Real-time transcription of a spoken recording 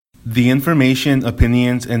The information,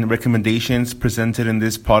 opinions, and recommendations presented in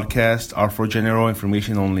this podcast are for general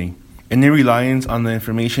information only. Any reliance on the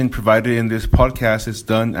information provided in this podcast is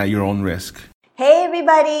done at your own risk. Hey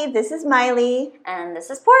everybody, this is Miley. And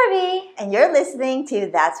this is Porby. And you're listening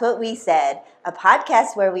to That's What We Said, a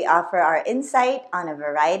podcast where we offer our insight on a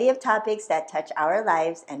variety of topics that touch our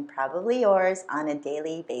lives and probably yours on a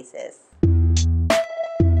daily basis.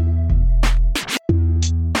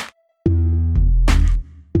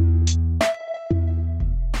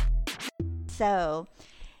 So,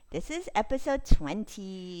 this is episode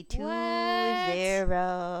 20. Took us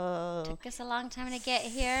a long time to get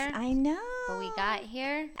here. I know. But we got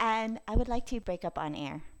here. And I would like to break up on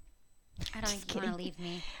air. I don't think you want to leave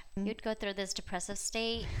me. You'd go through this depressive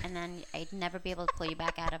state, and then I'd never be able to pull you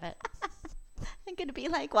back out of it. I'm going to be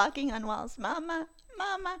like walking on walls. Mama.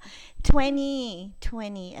 20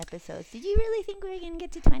 episodes. Did you really think we were going to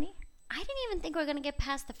get to 20? I didn't even think we were going to get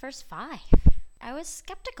past the first 5. I was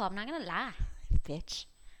skeptical. I'm not going to lie. Bitch.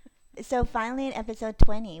 So finally in episode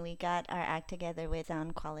 20, we got our act together with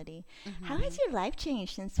sound quality. Mm-hmm. How has your life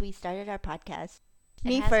changed since we started our podcast?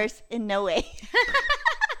 Me first, in no way.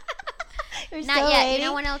 Not yet. Waiting. You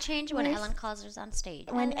know when it'll change? When Ellen calls us on stage.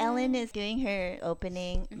 When Ellen is doing her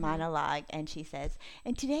opening monologue and she says,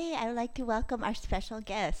 and today I would like to welcome our special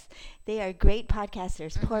guests. They are great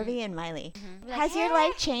podcasters, Porby and Miley. Like, has your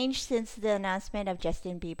life changed since the announcement of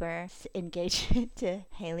Justin Bieber's engagement to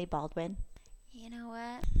Hailey Baldwin? You know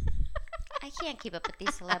what? I can't keep up with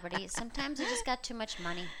these celebrities. Sometimes I just got too much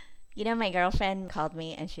money. You know, my girlfriend called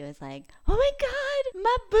me and she was like, oh my God,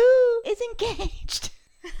 my boo is engaged.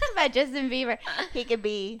 About Justin Bieber. He could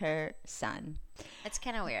be her son. It's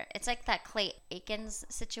kind of weird. It's like that Clay Aikens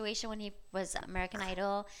situation when he was American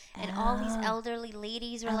Idol, and all these elderly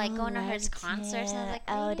ladies were like going to his concerts, and I was like,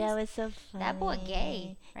 oh, that was so funny. That boy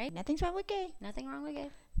gay, right? Nothing's wrong with gay. Nothing wrong with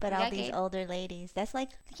gay. But all these older ladies, that's like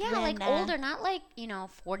like older, not like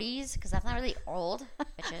 40s, because that's not really old,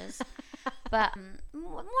 bitches. But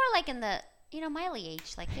more like in the Miley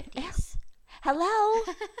age, like 50s. Hello,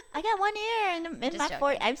 I got one ear in my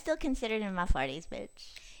 40s. I'm still considered in my 40s, bitch.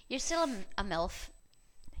 You're still a MILF.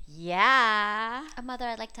 Yeah. A mother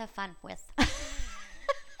I'd like to have fun with.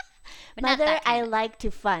 Mother I like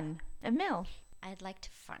to fun. A MILF. I'd like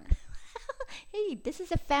to fun. Hey, this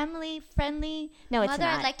is a family-friendly... No, mother it's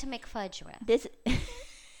not. I'd like to make fudge with.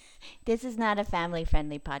 This is not a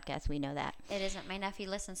family-friendly podcast. We know that. It isn't. My nephew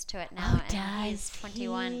listens to it now, and he's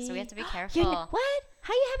 21, so we have to be careful. What?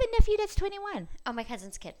 How you have a nephew that's 21? Oh, my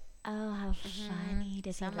cousin's kid. Oh, how funny.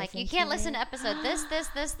 Does he I'm like, you can't listen to episode this,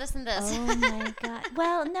 and this. Oh, my God.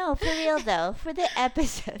 Well, no, for real, though. For the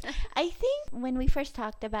episode. I think when we first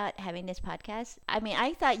talked about having this podcast,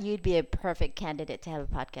 I thought you'd be a perfect candidate to have a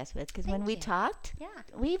podcast with. Because when we talked,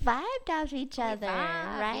 we vibed off each other,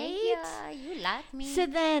 right? Yeah, you like me. So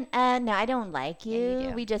then, no, I don't like you. Yeah, you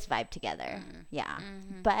do. We just vibe together. Yeah.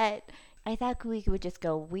 But... I thought we would just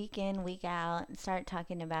go week in, week out, and start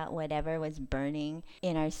talking about whatever was burning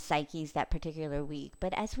in our psyches that particular week.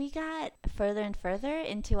 But as we got further and further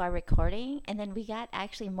into our recording, and then we got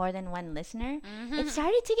actually more than one listener, it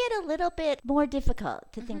started to get a little bit more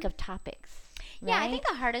difficult to think of topics. Right? Yeah, I think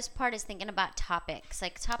the hardest part is thinking about topics,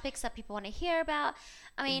 like topics that people want to hear about.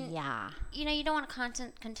 You don't want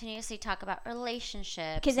to continuously talk about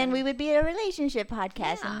relationships. Because then we would be a relationship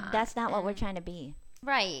podcast, and that's not what we're trying to be.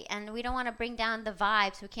 Right, and we don't want to bring down the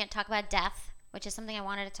vibes. We can't talk about death, which is something I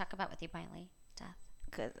wanted to talk about with you, Miley. Death.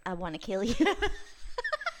 Because I want to kill you.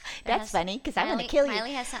 That's funny, because I want to kill you.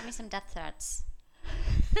 Miley has sent me some death threats.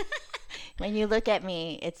 When you look at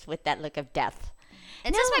me, it's with that look of death.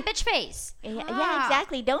 It's just my bitch face. Yeah,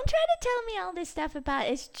 exactly. Don't try to tell me all this stuff about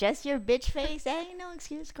it's just your bitch face. That ain't no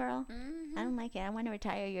excuse, girl. I don't like it. I want to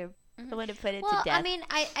retire your... I want to put it to death.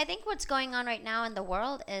 I think what's going on right now in the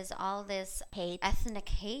world is all this hate, ethnic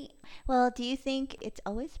hate. Well, do you think it's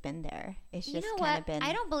always been there? It's just kind of been.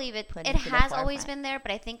 I don't believe it. It has always been there, but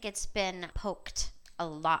I think it's been poked a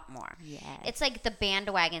lot more. Yes. It's like the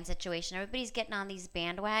bandwagon situation. Everybody's getting on these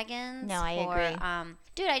bandwagons. No, I agree.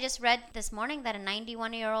 Dude, I just read this morning that a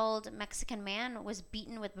 91-year-old Mexican man was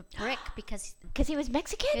beaten with a brick because he was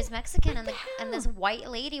Mexican? He was Mexican, and this white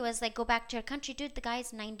lady was like, go back to your country. Dude, the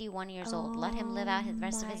guy's 91 years old. Let him live out the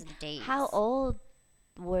rest of his days. How old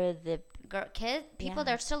were the... People,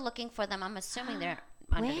 they're still looking for them. I'm assuming they're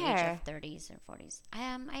under the age of 30s or 40s.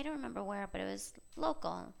 I don't remember where, but it was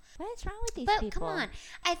local. What is wrong with these people? But come on.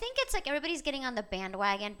 I think it's like everybody's getting on the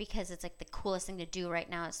bandwagon because it's like the coolest thing to do right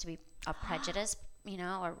now is to be a prejudice,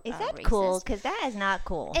 or is that racist. cool? Because that is not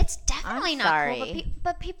cool. It's definitely not sorry. cool,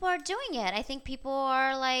 but people are doing it. I think people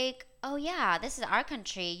are like oh yeah, this is our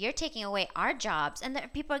country. You're taking away our jobs, and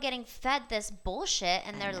people are getting fed this bullshit,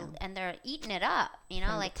 and they're eating it up. You know,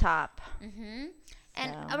 From like the top. Mm-hmm.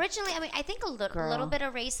 And So, originally, I mean, I think a little bit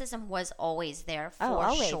of racism was always there for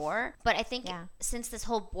always. sure. But I think Yeah. since this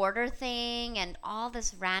whole border thing and all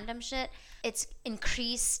this random shit, it's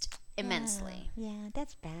increased immensely. Yeah,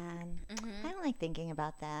 that's bad. Mm-hmm. I don't like thinking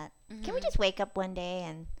about that. Can we just wake up one day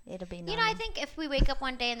and it'll be normal? You know, I think if we wake up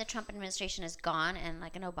one day and the Trump administration is gone and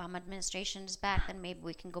like an Obama administration is back, then maybe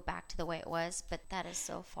we can go back to the way it was. But that is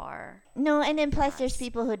so far. No, and then plus there's Yes.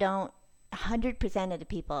 people who don't, 100% of the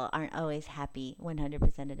people aren't always happy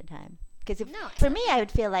 100% of the time. Because No, for me, I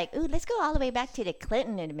would feel like, ooh, let's go all the way back to the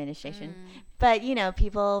Clinton administration. But, you know,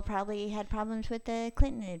 people probably had problems with the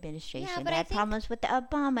Clinton administration. but they I had think- problems with the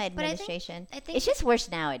Obama But I think- administration. I think It's just worse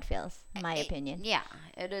now, it feels, in my opinion. Yeah,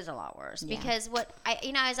 it is a lot worse Yeah. because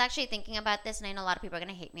I was actually thinking about this, and I know a lot of people are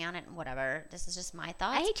gonna hate me on it and whatever. This is just my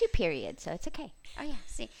thoughts. I hate you, period, so it's okay. Oh yeah,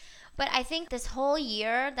 see, but I think this whole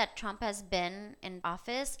year that Trump has been in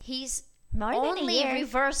office, he's More than a only year.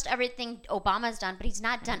 reversed everything Obama's done, but he's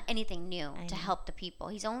not done anything new to help the people.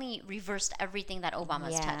 He's only reversed everything that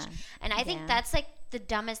Obama's Yeah. touched, and I think Yeah. that's like the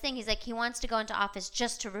dumbest thing. He's like he wants to go into office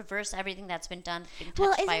just to reverse everything that's been done, touched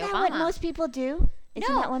Well, isn't by that Obama. what most people do? Isn't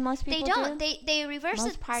No, that what most they people don't. do? They reverse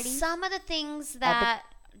Most it. parties? Some of the things that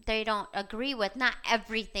they don't agree with, not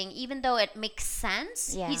everything, even though it makes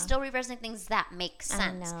sense. Yeah. He's still reversing things that make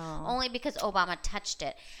sense, know. only because Obama touched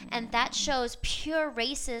it, and that shows pure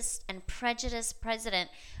racist and prejudiced president,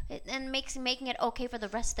 and making it okay for the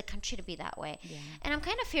rest of the country to be that way. And I'm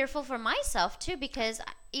kind of fearful for myself too, because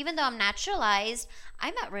even though I'm naturalized,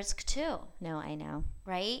 I'm at risk too, No, I know.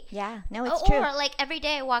 right? Yeah, no, it's Or true. like every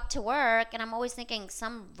day I walk to work and I'm always thinking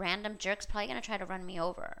some random jerk's probably gonna try to run me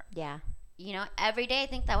over. Yeah. You know, every day I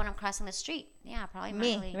think that when I'm crossing the street. Yeah, probably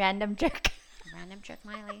Me, Miley. random jerk. Random jerk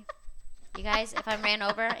Miley. You guys, if I'm ran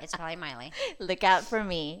over, it's probably Miley. Look out for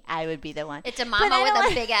me. I would be the one. It's a But mama I with don't a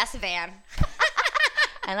want- big ass van.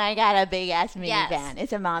 And I got a big ass minivan. Yes.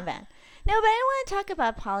 It's a mom van. No, but I don't want to talk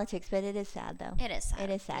about politics, but it is sad though. It is sad. It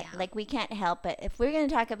is sad. Yeah. Like we can't help it. If we're going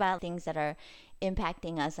to talk about things that are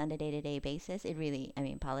impacting us on a day-to-day basis,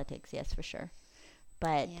 politics, yes, for sure.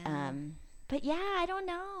 But Yeah. but yeah, I don't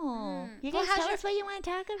know. You Well, guys how's tell your- us what you want to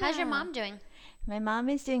talk about. How's your mom doing? My mom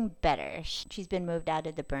is doing better. She's been moved out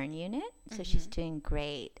of the burn unit, so she's doing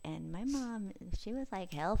great. And my mom, she was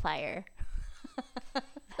like hellfire.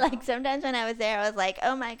 Like sometimes when I was there, I was like,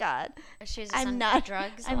 "Oh my God, She's just I'm on not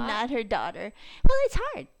drugs. I'm not her daughter." Well, it's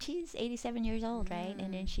hard. She's 87 years old, right?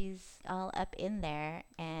 And then she's all up in there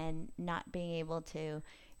and not being able to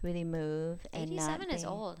really move. And 87 not is being-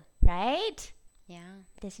 old. right? Yeah.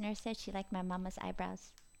 This nurse said she liked my mama's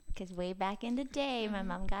eyebrows because way back in the day, my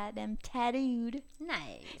mom got them tattooed.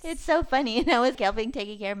 Nice. It's so funny. And I was helping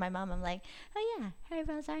taking care of my mom. I'm like, oh yeah, her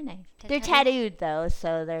eyebrows are nice. They're Tattooed? tattooed though,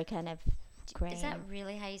 so they're kind of gray. Is that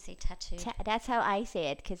really how you say tattoo? That's how I say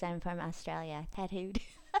it because I'm from Australia. Tattooed.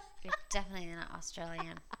 You're definitely not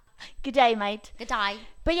Australian. Good day, mate. Good eye.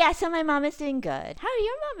 But yeah, so my mom is doing good. How are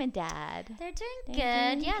your mom and dad? They're doing They're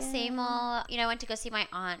good. doing Yeah, good. same old. You know, I went to go see my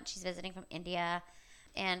aunt. She's visiting from India.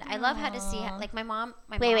 And I love how to see, Aw. like my mom.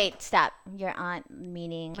 Wait, stop. Your aunt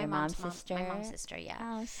meaning My your mom's sister? My mom's sister, yeah.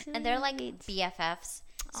 Oh, sweet. And they're like BFFs.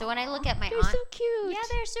 So when I look at my they're aunt, so cute. yeah,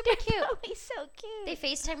 they're super cute. Always so cute. They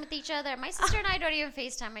FaceTime with each other. My sister and I don't even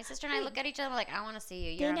FaceTime. My sister and I look at each other like, I want to see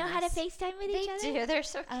you. They You're a know how to mess." FaceTime with They each other? do. They're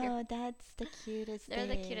so cute. Oh, that's the cutest They're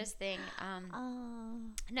the thing. cutest thing. Oh.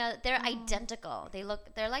 No, they're identical.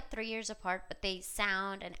 They're like 3 years apart, but they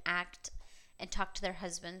sound and act and talk to their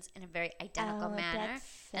husbands in a very identical Oh, manner. that's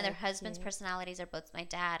And their so husbands' cute. personalities are both my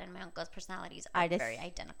dad and my uncle's personalities are Are this- very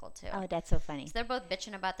identical too. Oh, that's so funny. So they're both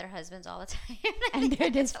bitching about their husbands all the time. And they're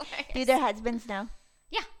It's just, hilarious. do their husbands know?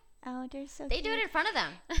 Yeah, Oh, they're so they cute. do it in front of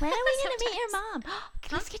them. When are we going to meet your mom?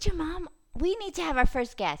 Let's get your mom. We need to have our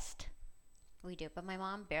first guest. We do, but my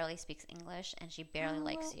mom barely speaks English and she barely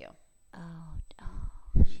likes you. Oh,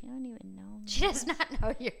 she don't even know me. She does not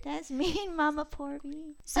know you. That's mean, Mama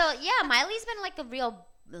Porby. So yeah, Miley's been like a real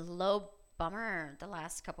low bummer the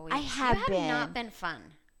last couple weeks. I have you have not been. been fun.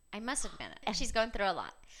 I must admit it. She's going through a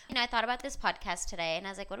lot. You know, I thought about this podcast today, and I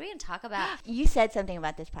was like, "What are we going to talk about?" You said something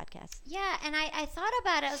about this podcast. Yeah, and I thought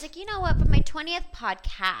about it. I was like, you know what? For my 20th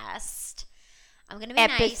podcast, I'm going to be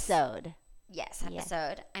nice. Episode. Yes, Yes.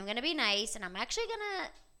 episode. I'm going to be nice, and I'm actually going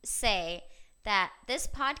to say that this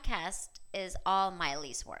podcast is all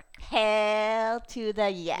Miley's work. Hell to the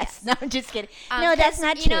yes. No, I'm just kidding. No, 'Cause, that's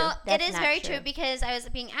not you true. know, That's it is not very true because I was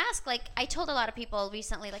being asked, like, I told a lot of people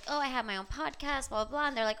recently, like, oh, I have my own podcast, blah, blah, blah.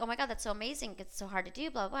 And they're like, oh my God, that's so amazing. It's so hard to do,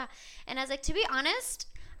 blah, blah, blah. And I was like, to be honest,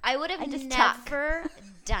 I would have never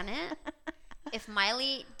done it if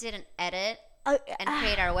Miley didn't edit and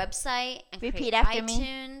create our website and repeat create after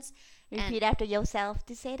iTunes. Me. Repeat after yourself.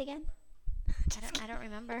 To say it again. I don't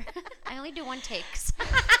remember. I only do one takes.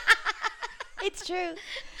 It's true.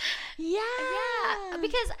 Yeah.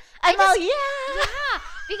 Because yeah.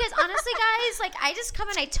 Because honestly, guys, like I just come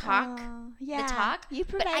and I talk the talk,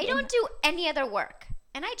 but I don't do any other work.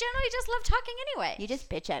 And I generally just love talking anyway. You just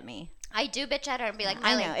bitch at me. I do bitch at her and be like,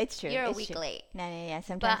 I know, it's true. You're it's a week true. late. No,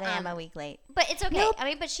 sometimes I am a week late. But it's okay. Nope. I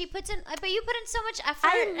mean, but you put in so much effort.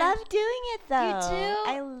 I love doing it though. You do?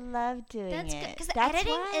 I love doing That's it. good. Because That's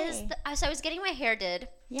editing why. so I was getting my hair did.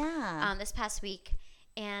 Yeah. This past week.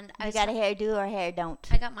 And you got a hairdo or hair don't?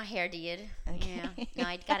 I got my hair did. Okay. Yeah. No,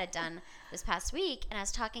 I got it done this past week, and I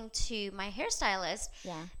was talking to my hairstylist.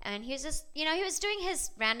 Yeah. And he was just, he was doing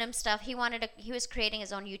his random stuff. He was creating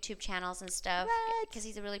his own YouTube channels and stuff because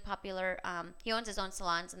he's a really popular. He owns his own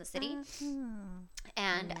salons in the city.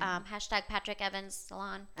 And hashtag Patrick Evans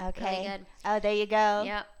Salon. Okay. Really good. Oh, there you go.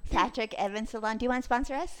 Yep. Patrick Evans Salon. Do you want to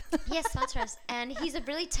sponsor us? Yes, sponsor us. And he's a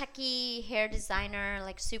really techie hair designer,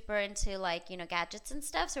 like super into like, gadgets and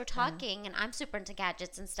stuff. So we're talking and I'm super into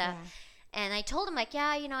gadgets and stuff. Yeah. And I told him like,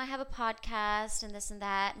 I have a podcast and this and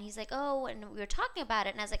that. And he's like, oh, and we were talking about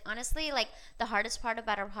it. And I was like, honestly, like the hardest part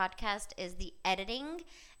about our podcast is the editing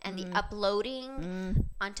and the uploading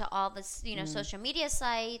onto all this, social media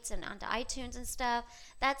sites and onto iTunes and stuff.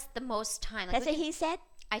 That's the most time. Like, That's what he said?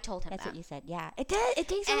 I told him That's that. what you said. Yeah. It does. It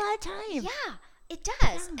takes a lot of time. Yeah. It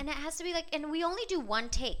does. Yeah. And it has to be like, and we only do one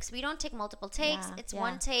take. So we don't take multiple takes. Yeah, it's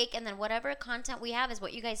one take. And then whatever content we have is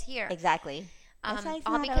what you guys hear. Exactly. All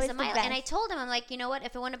because of Miley. And I told him, I'm like, you know what?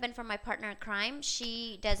 If it wouldn't have been for my partner in crime,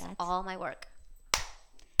 she does all my work.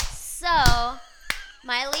 So,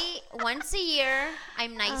 Miley, once a year,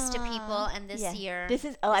 I'm nice to people. And this year,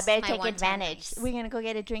 I better take advantage. We're going to go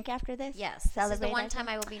get a drink after this? Yes. This is the one time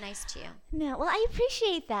I will be nice to you. No, well, I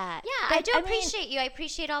appreciate that. Yeah, but I do appreciate you. I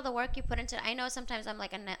appreciate all the work you put into it. I know sometimes I'm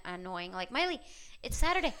like annoying. Like, Miley, it's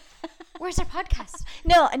Saturday. Where's our podcast?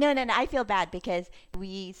 No. I feel bad because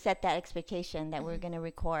we set that expectation that we're going to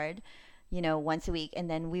record, once a week, and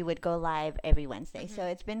then we would go live every Wednesday. So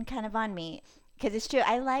it's been kind of on me. Because it's true,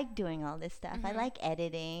 I like doing all this stuff. I like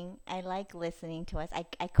editing. I like listening to us.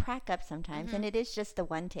 I crack up sometimes, and it is just the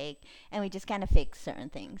one take, and we just kind of fix certain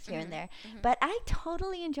things here and there. But I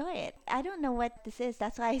totally enjoy it. I don't know what this is.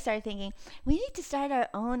 That's why I started thinking, we need to start our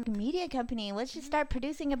own media company. Let's just start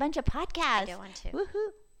producing a bunch of podcasts. I do want to. Woohoo,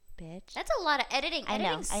 bitch. That's a lot of editing. I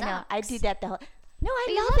know. Sucks. I know. I do that the whole... No,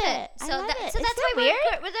 I love it. So, I love it. So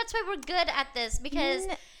that's why we're good at this because...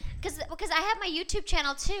 Because I have my YouTube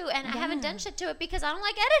channel too, and I haven't done shit to it because I don't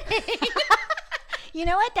like editing. You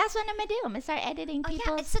know what? That's what I'm gonna do. I'm gonna start editing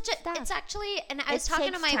people's stuff. It's actually, and I was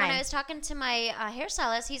talking to when I was talking to my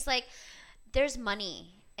hairstylist, he's like, "There's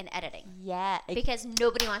money in editing." Yeah. Because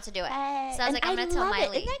nobody wants to do it. So I was like, I'm gonna tell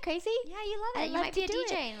Miley. Isn't that crazy? Yeah, you love it. You might be a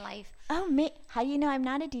DJ in life. Oh, how do you know I'm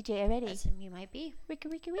not a DJ already? You might be. Wiki.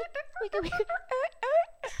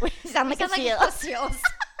 We sound like a seal.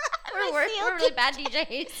 We're really bad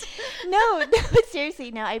DJs. No, seriously,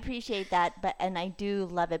 no, I appreciate that, and I do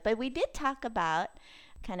love it. But we did talk about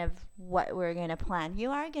kind of what we're going to plan.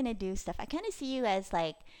 You are going to do stuff. I kind of see you as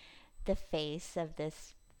like the face of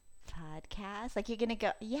this podcast. Like you're going to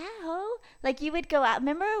go, like you would go out.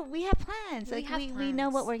 Remember, we have plans. We know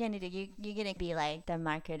what we're going to do. You're going to be like the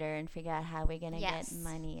marketer and figure out how we're going to get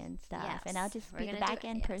money and stuff. Yes. And I'll just be the back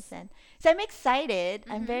end person. So I'm excited.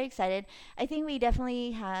 I'm very excited. I think we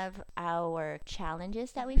definitely have our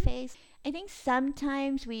challenges that we face. I think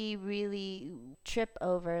sometimes we really trip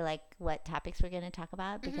over like what topics we're going to talk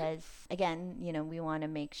about because again, we want to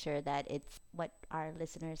make sure that it's what our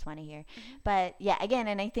listeners want to hear. But yeah, again,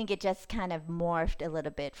 and I think it just kind of morphed a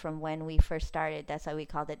little bit from when we first started. That's why we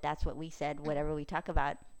called it That's What We Said. Whatever we talk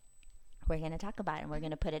about, we're going to talk about and we're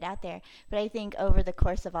going to put it out there. But I think over the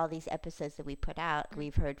course of all these episodes that we put out,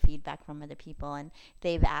 we've heard feedback from other people and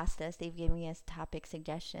they've asked us, they've given us topic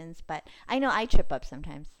suggestions. But I know I trip up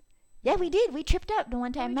sometimes. Yeah, we did. We tripped up the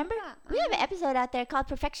one time. Remember? We have an episode out there called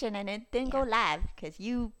Perfection, and it didn't go live because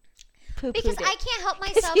you poo-pooed Because it. I can't help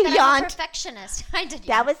myself that I'm a perfectionist. I did.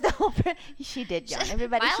 That was the whole... She did yawn.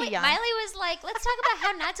 Everybody, she yawned. Miley was like, let's talk about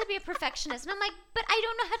how not to be a perfectionist. And I'm like, but I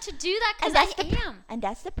don't know how to do that because I am. And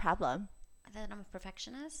that's the problem. That I'm a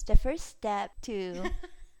perfectionist? The first step to...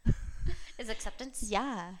 is acceptance?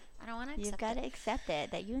 Yeah. I don't want to accept it. You've got to accept it,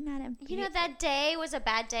 that you're not a... that day was a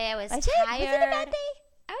bad day. I was tired. Was it a bad day?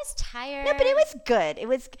 I was tired. No, but it was good. It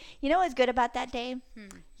was, what was good about that day?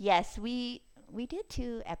 Yes, we we did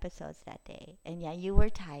 2 episodes that day, and yeah, you were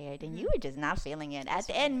tired, and you were just not feeling it. At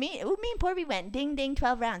the end, me and Porby went ding ding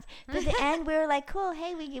 12 rounds. But at the end, we were like, cool.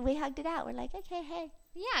 Hey, we hugged it out. We're like, okay, hey.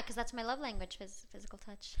 Yeah, because that's my love language, physical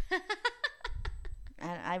touch.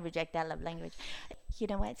 I reject that love language. You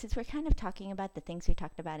know what? Since we're kind of talking about the things we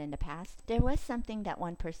talked about in the past, there was something that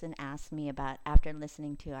one person asked me about after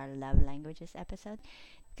listening to our love languages episode,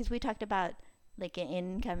 because we talked about like an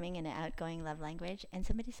incoming and an outgoing love language, and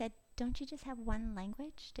somebody said, don't you just have one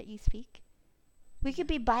language that you speak? We could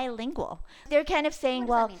be bilingual. They're kind of saying,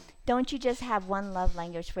 well, don't you just have one love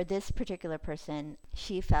language? For this particular person,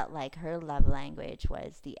 she felt like her love language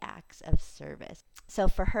was the acts of service. So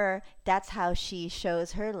for her, that's how she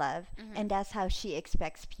shows her love, and that's how she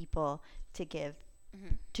expects people to give,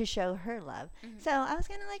 to show her love. So I was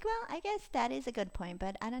kind of like, well, I guess that is a good point,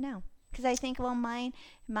 but I don't know. Because I think, well, mine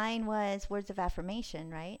was words of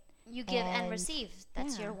affirmation, right? You give and receive.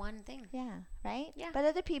 That's your one thing. Yeah, right? Yeah. But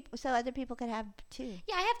other people could have 2.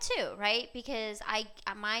 Yeah, I have 2, right? Because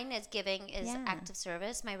mine is giving is act of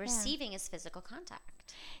service. My receiving is physical contact.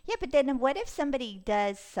 Yeah, but then what if somebody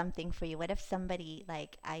does something for you? What if somebody,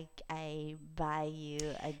 like, I buy you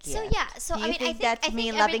a gift? So yeah, I think that's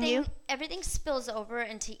me loving you? Everything spills over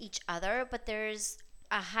into each other, but there's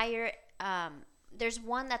a higher there's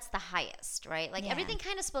one that's the highest, right? Like everything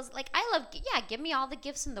kind of spills. Like I love, give me all the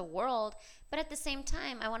gifts in the world, but at the same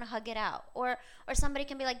time, I want to hug it out. Or somebody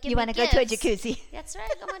can be like, you want to go to a jacuzzi? That's right,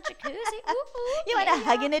 go on jacuzzi. Ooh, ooh, you want to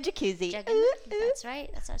hug in a jacuzzi? That's right.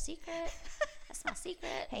 That's our secret. That's my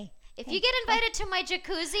secret. Hey. If you get invited to my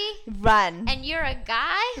jacuzzi, run. And you're a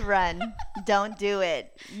guy, run. Don't do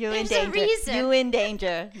it. You in danger. A reason. You in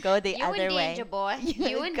danger. Go the other way. You in danger, boy.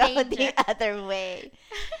 You in go danger. the other way.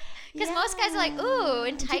 Because most guys are like, ooh,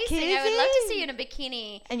 enticing. Jacuzzi? I would love to see you in a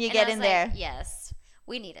bikini. And you get in there. Like, yes,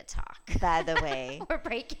 we need to talk. By the way. We're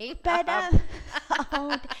breaking but, up.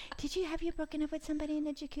 have you broken up with somebody in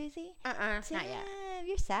the jacuzzi? Not yet.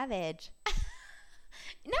 You're savage.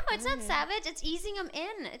 No, it's not savage. It's easing them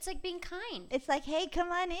in. It's like being kind. It's like, hey, come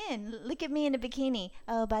on in. Look at me in a bikini.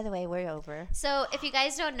 Oh, by the way, we're over. So if you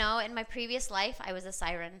guys don't know, in my previous life, I was a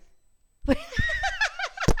siren. What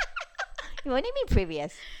do you mean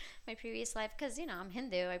previous? My previous life, because, I'm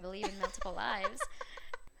Hindu. I believe in multiple lives.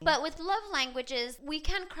 But with love languages, we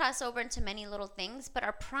can cross over into many little things, but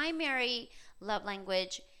our primary love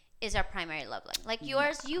language is our primary love language. Like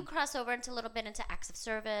yours, you cross over into a little bit into acts of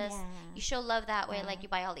service. Yeah. You show love that way. Like you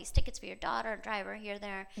buy all these tickets for your daughter, driver here,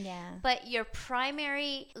 there. Yeah. But your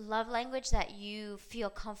primary love language that you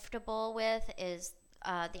feel comfortable with is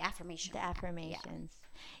the affirmation. The affirmations.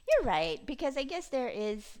 Yeah. You're right, because I guess there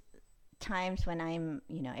is times when I'm,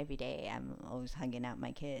 every day I'm always hugging out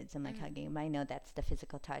my kids. I'm like hugging them. I know that's the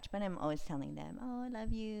physical touch, but I'm always telling them, oh, I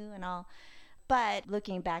love you and all. But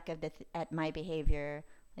looking back at my behavior,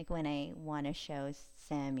 like when I want to show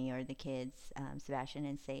Sammy or the kids, Sebastian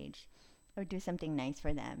and Sage, or do something nice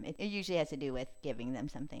for them, it usually has to do with giving them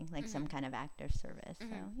something, like some kind of act of service. So,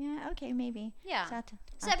 yeah, okay, maybe. Yeah.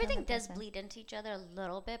 So everything does bleed into each other a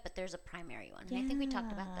little bit, but there's a primary one. And I think we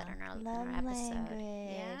talked about that in our episode.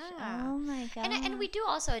 Language. Yeah. Oh, my God. And we do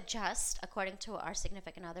also adjust according to our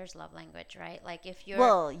significant other's love language, right? Like if you're...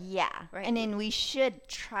 Well, yeah. Right. And then we should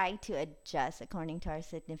try to adjust according to our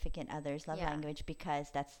significant other's love language, because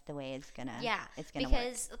that's the way it's going to work.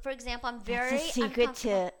 Because, for example, I'm very... That's the secret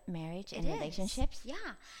to marriage and relationships. Yeah.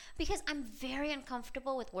 Because I'm very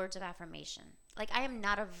uncomfortable with words of affirmation. Like, I am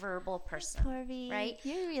not a verbal person. Porby, right?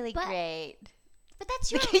 You're really great. But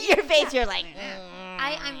that's your face. You're like,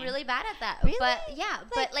 I'm really bad at that. Really? But yeah,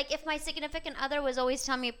 but like if my significant other was always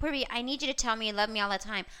telling me, Porby, I need you to tell me you love me all the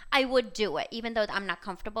time, I would do it. Even though I'm not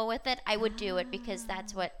comfortable with it, I would do it because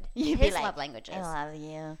that's what his love language is. I love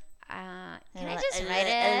you. Can I just write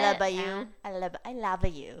it? I love you. I love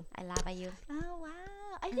you. I love you. Oh, wow.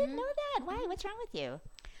 I didn't know that. Why? What's wrong with you?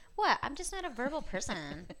 What? I'm just not a verbal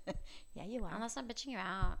person. Yeah, you are. Unless I'm bitching you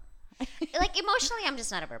out. Like, emotionally, I'm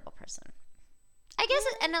just not a verbal person. I guess,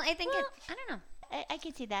 and I think I don't know. I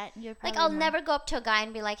can see that. You're like, I'll never go up to a guy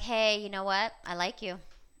and be like, hey, you know what? I like you.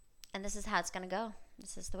 And this is how it's going to go.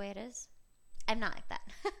 This is the way it is. I'm not like that.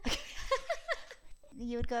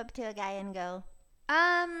 You would go up to a guy and go?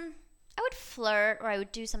 I would flirt, or I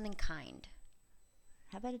would do something kind.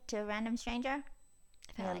 How about to a random stranger?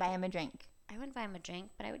 If I would buy him a drink. I wouldn't buy him a drink,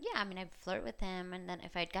 but I would, I'd flirt with him, and then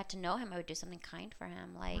if I got to know him, I would do something kind for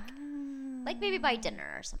him, like maybe buy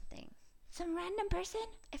dinner or something. Some random person?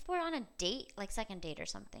 If we're on a date, like second date or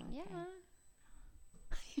something, okay.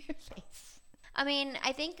 Your face. I mean,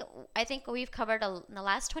 I think we've covered in the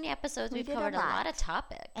last 20 episodes, we've covered a lot of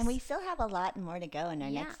topics. And we still have a lot more to go in our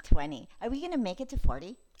next 20. Are we going to make it to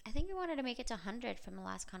 40? I think we wanted to make it to 100 from the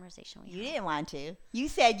last conversation we You had. didn't want to. You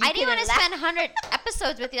said you I didn't want to couldn't spend 100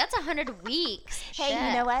 episodes with you. That's 100 weeks. Hey, Shit.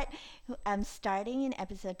 you know what? I'm starting in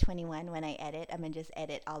episode 21. When I edit, I'm going to just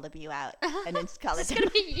edit all of you out and then just call it. It's going to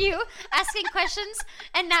be you asking questions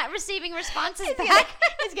and not receiving responses back.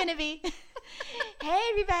 It's going to be, hey,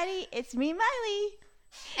 everybody, it's me, Miley.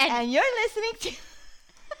 And And you're listening to...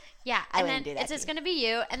 yeah, I and wouldn't then do that it's to just you. gonna be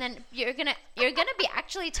you, and then you're gonna be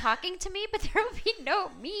actually talking to me, but there will be no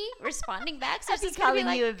me responding back. So I'd it's be just gonna be calling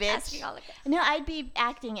like you a bitch. asking all the No, I'd be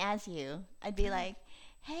acting as you. I'd be like,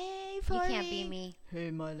 hey, You Forby. can't be me.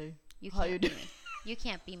 Hey, Miley. You How can't you be doing? me. You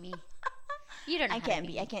can't be me. You don't know I how can't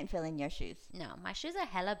to be. I can't fill in your shoes. No, my shoes are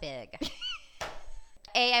hella big.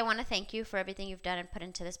 I want to thank you for everything you've done and put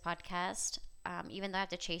into this podcast. Even though I have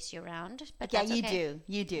to chase you around, but Yeah, that's you okay. do.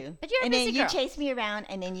 You do. But you're a and busy then you girl. chase me around,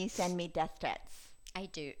 and then you send me death threats. I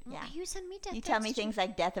do. Yeah. You send me death You tell me threats, too. things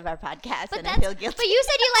like death of our podcast, But and I that's feel guilty. But you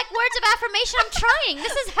said you like words of affirmation. I'm trying.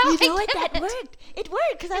 This is how You I know what? get That it. worked. It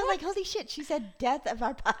worked because I was like, holy shit, she said death of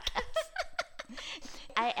our podcast.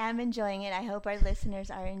 I am enjoying it. I hope our listeners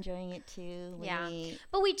are enjoying it too. Yeah.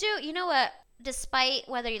 But we do, you know what? Despite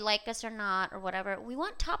whether you like us or not or whatever, we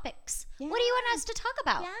want topics. What do you want us to talk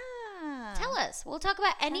about? Yeah. Tell us. We'll talk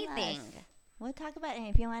about Tell anything. us. We'll talk about it.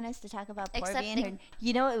 If you want us to talk about Porby and her, Accepting-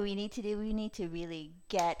 you know what we need to do? We need to really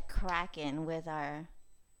get cracking with our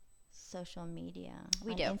social media.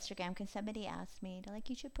 We on do. Instagram, because somebody asked me, they're like,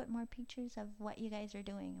 you should put more pictures of what you guys are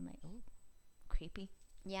doing. I'm like, oh, creepy.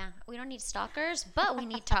 Yeah, we don't need stalkers, but we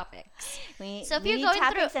need topics. We, So if we you're need going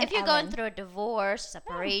topics through and going Ellen. through a divorce,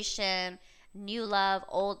 separation, new love,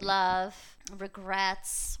 old love,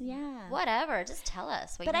 regrets, Yeah. whatever, just tell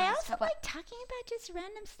us. What But you I want us also to talk about. like talking about just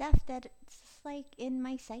random stuff that's like in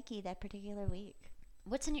my psyche that particular week.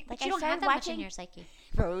 What's in your? Like But you I don't have started that much in watching- your psyche.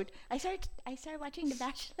 Road. I started watching The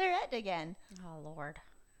Bachelorette again. Oh Lord,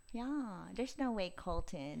 Yeah, there's no way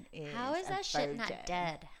Colton is. how is a that shit virgin. not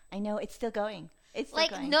dead? I know it's still going. It's still Like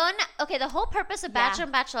going. none. Okay, the whole purpose of Yeah. Bachelor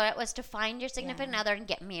and Bachelorette was to find your significant Yeah. other and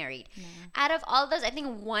get married. No. Out of all those, I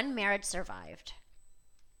think one marriage survived.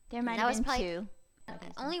 There might that have was been probably- two.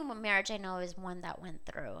 Only one marriage I know is one that went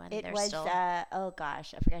through, and It they're was. still. Oh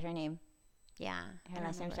gosh, I forgot her name. Yeah. I Her don't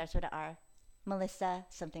last name remember. starts with an R. Melissa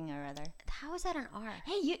something or other. How is that an R?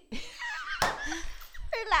 Hey, you.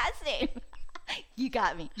 Her last name. You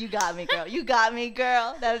got me. You got me, girl. You got me,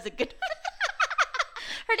 girl. That was a good.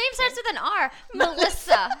 Her name starts with an R.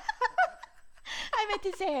 Melissa. I meant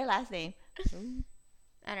to say her last name.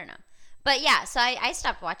 I don't know. But yeah, so I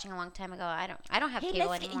stopped watching a long time ago. I don't have Hey, cable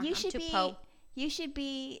let's. anymore. You I'm should too be. po. You should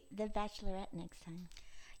be the Bachelorette next time.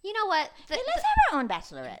 You know what? Hey, let's have our own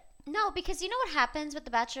Bachelorette. No, because you know what happens with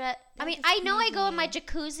the Bachelorette? I That mean, is I know I go in crazy. my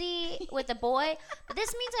jacuzzi with a boy, but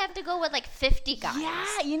this means I have to go with like 50 guys.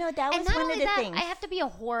 Yeah, you know that And was not one only of the that, things. I have to be a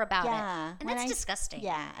whore about Yeah, it. And when that's I- disgusting.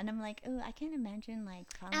 Yeah, and I'm like, oh, I can't imagine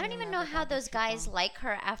like. falling I don't in even love know with how all these those guys people. like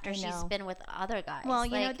her after I she's know. been with other guys. Well,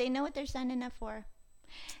 you know Like, they know what they're signing up for.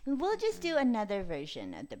 We'll just do another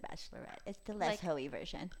version of the Bachelorette. It's the less Like- hoey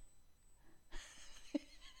version.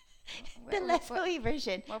 Wh- The wh- less wh- hoey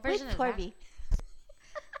version. what version with is that? Porby.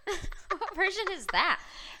 what version is that?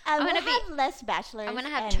 I'm gonna gonna have less bachelors. I'm gonna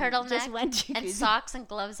have and turtleneck just one and jacuzzi. socks and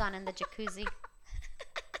gloves on in the jacuzzi.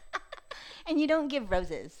 And you don't give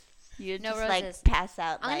roses. You No just roses. like pass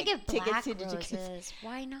out. I'm like, gonna give tickets black to the jacuzzi. roses.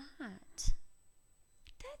 Why not?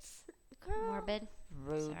 That's girl. Morbid.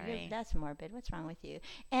 Rude. Sorry. That's morbid. What's wrong with you?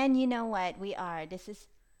 And you know what? We are.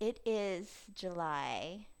 It is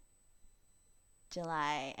July.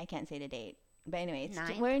 I can't say the date. But anyway,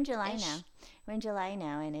 we're in July Ninth-ish. now. We're in July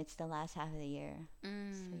now, and it's the last half of the year.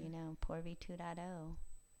 Mm, So, you know, Porby 2.0.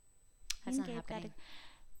 that's You not and Gabe happening.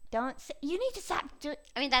 Don't say, you need to stop.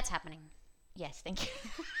 I mean, that's happening. Yes, thank you.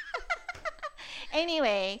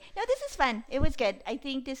 Anyway, no, this is fun. It was good. I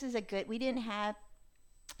think this is we didn't have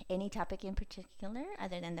any topic in particular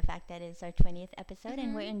other than the fact that it's our 20th episode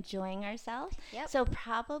and we're enjoying ourselves. Yep. So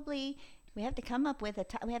probably we have to come up with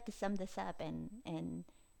we have to sum this up and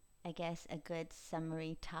I guess a good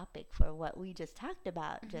summary topic for what we just talked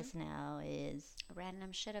about just now is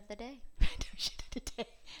Random shit of the day. random shit of the day.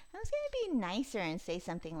 I was going to be nicer and say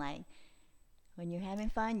something like, when you're having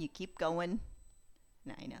fun, you keep going.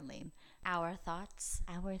 No, I know, lame. Our Thoughts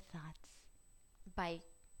Our thoughts. by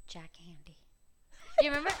Jack Handy. Do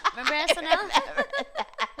you remember? Remember SNL?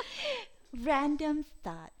 Random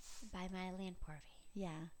thoughts. By Miley and Porvy. Yeah.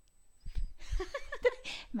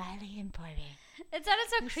 Miley and Porby. It sounded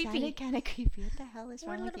so It creepy. sounded kind of creepy. What the hell is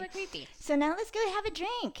We're a wrong with little you? bit creepy. So now let's go have a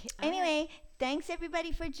drink. All Anyway, thanks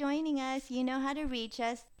everybody for joining us. You know how to reach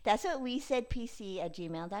us. That's what we said,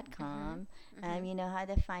 pc@gmail.com. You know how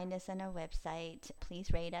to find us on our website.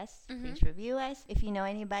 Please rate us. Please review us. If you know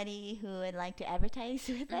anybody who would like to advertise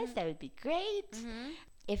with us, that would be great.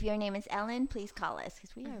 If your name is Ellen, please call us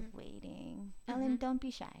because we are waiting. Ellen, don't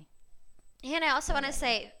be shy. And I also want to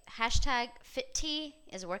say, #FitTea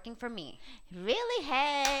is working for me. Really?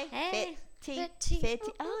 Hey. FitTea.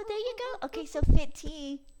 Oh, there you go. Okay, so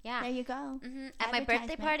FitTea. Yeah. There you go. At my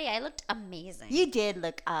birthday party, I looked amazing. You did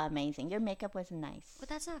look amazing. Your makeup was nice. But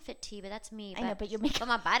that's not FitTea, but that's me. I know, but your makeup. But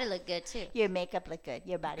my body looked good too. Your makeup looked good.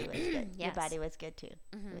 Your body was good. Yes. Your body was good too.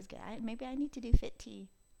 It was good. Maybe I need to do FitTea.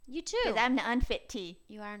 You too. Because I'm the unfit tea.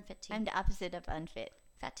 You are unfit tea. I'm the opposite of unfit.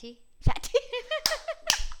 Fat tea? Fat tea.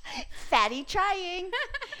 Fatty trying.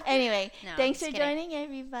 Anyway, No, thanks just for kidding. joining,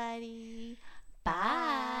 everybody.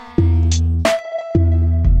 Bye.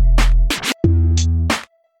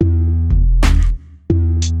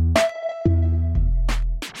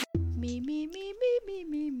 Me, me, me, me, me,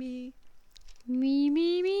 me, me. Me,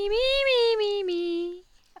 me, me, me, me, me, me.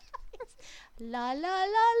 La, la,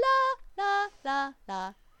 la, la, la, la,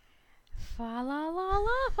 la. Fa la la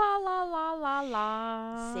la, fa la la la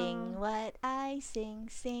la. Sing what I sing,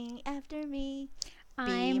 sing after me.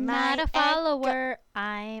 I'm my not a follower,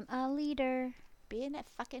 I'm a leader. Be in that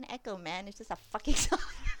fucking echo, man. It's just a fucking song.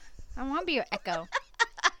 I want to be your echo.